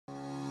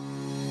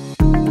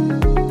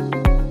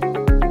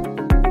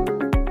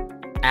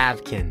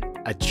Avkin,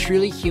 a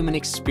truly human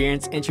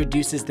experience,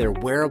 introduces their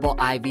wearable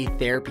IV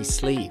therapy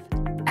sleeve,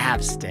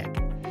 Avstick,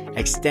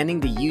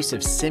 extending the use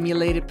of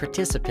simulated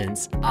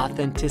participants,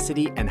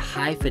 authenticity, and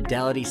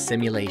high-fidelity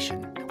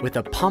simulation. With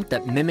a pump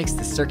that mimics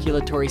the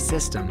circulatory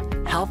system,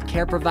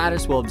 healthcare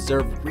providers will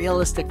observe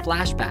realistic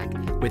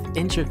flashback with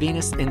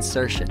intravenous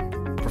insertion,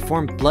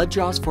 perform blood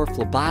draws for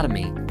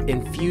phlebotomy,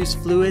 infuse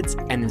fluids,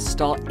 and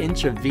install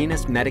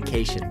intravenous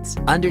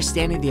medications.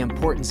 Understanding the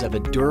importance of a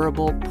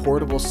durable,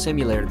 portable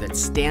simulator that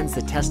stands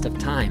the test of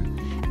time,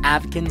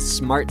 Avkin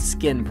Smart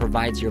Skin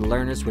provides your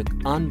learners with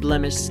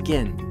unblemished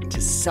skin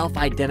to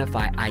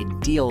self-identify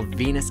ideal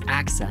venous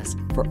access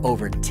for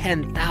over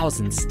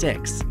 10,000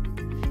 sticks.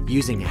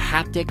 Using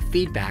haptic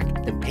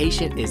feedback, the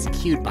patient is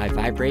cued by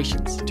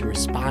vibrations to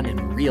respond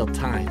in real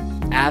time.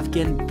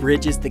 Avkin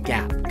bridges the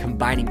gap,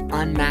 combining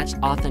unmatched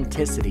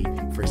authenticity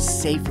for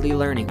safely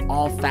learning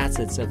all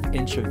facets of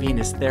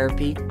intravenous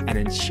therapy and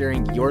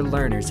ensuring your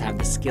learners have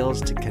the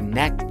skills to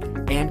connect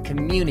and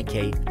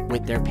communicate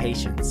with their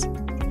patients.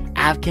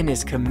 Avkin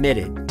is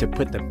committed to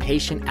put the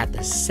patient at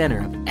the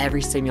center of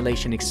every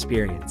simulation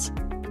experience.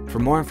 For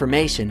more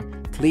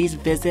information, please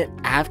visit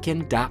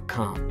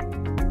avkin.com.